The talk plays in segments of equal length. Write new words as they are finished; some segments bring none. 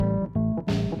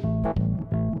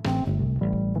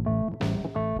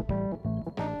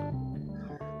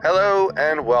Hello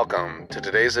and welcome to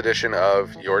today's edition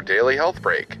of Your Daily Health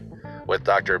Break with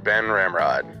Dr. Ben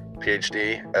Ramrod,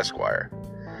 PhD, Esquire.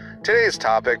 Today's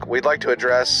topic, we'd like to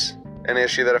address an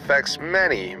issue that affects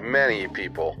many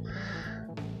people.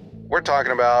 We're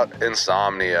talking about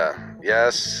insomnia.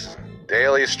 Yes,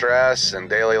 daily stress and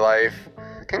daily life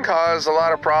can cause a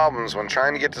lot of problems when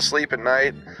trying to get to sleep at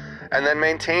night and then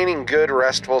maintaining good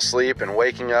restful sleep and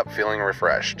waking up feeling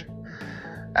refreshed.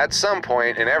 At some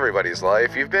point in everybody's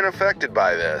life, you've been affected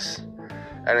by this,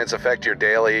 and it's affected your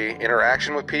daily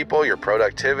interaction with people, your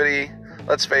productivity.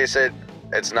 Let's face it,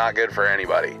 it's not good for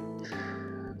anybody.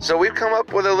 So we've come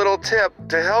up with a little tip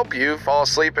to help you fall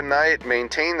asleep at night,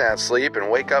 maintain that sleep, and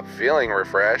wake up feeling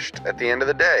refreshed at the end of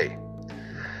the day.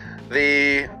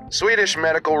 The Swedish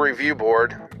Medical Review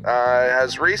Board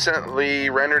has recently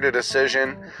rendered a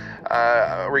decision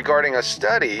regarding a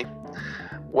study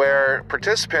where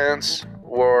participants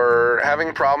were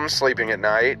having problems sleeping at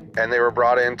night, and they were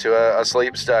brought into a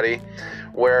sleep study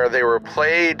where they were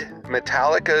played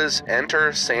Metallica's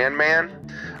Enter Sandman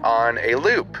on a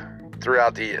loop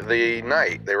throughout the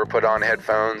night. They were put on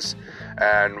headphones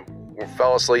and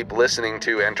fell asleep listening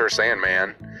to Enter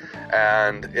Sandman.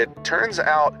 And it turns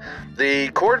out the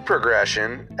chord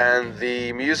progression and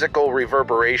the musical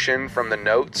reverberation from the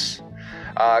notes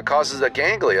causes the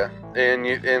ganglia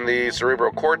in the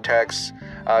cerebral cortex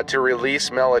to release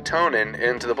melatonin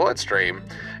into the bloodstream.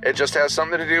 It just has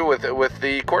something to do with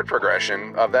the chord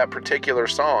progression of that particular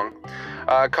song.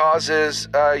 Causes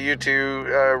you to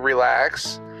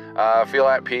relax, feel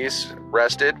at peace,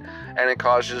 rested, and it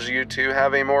causes you to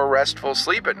have a more restful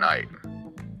sleep at night.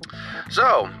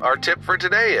 So, our tip for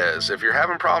today is, if you're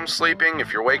having problems sleeping,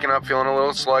 if you're waking up feeling a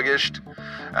little sluggish, go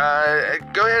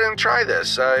ahead and try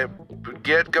this.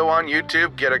 Go on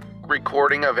YouTube, get a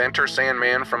recording of Enter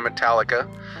Sandman from Metallica,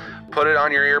 put it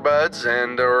on your earbuds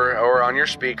or on your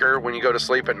speaker when you go to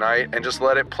sleep at night, and just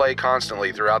let it play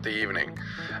constantly throughout the evening.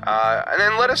 And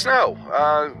then let us know.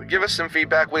 Give us some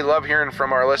feedback. We love hearing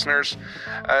from our listeners.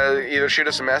 Either shoot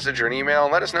us a message or an email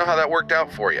and let us know how that worked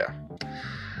out for you.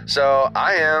 So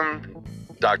I am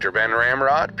Dr. Ben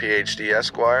Ramrod, PhD,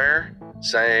 Esquire,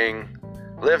 saying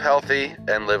live healthy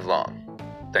and live long.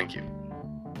 Thank you.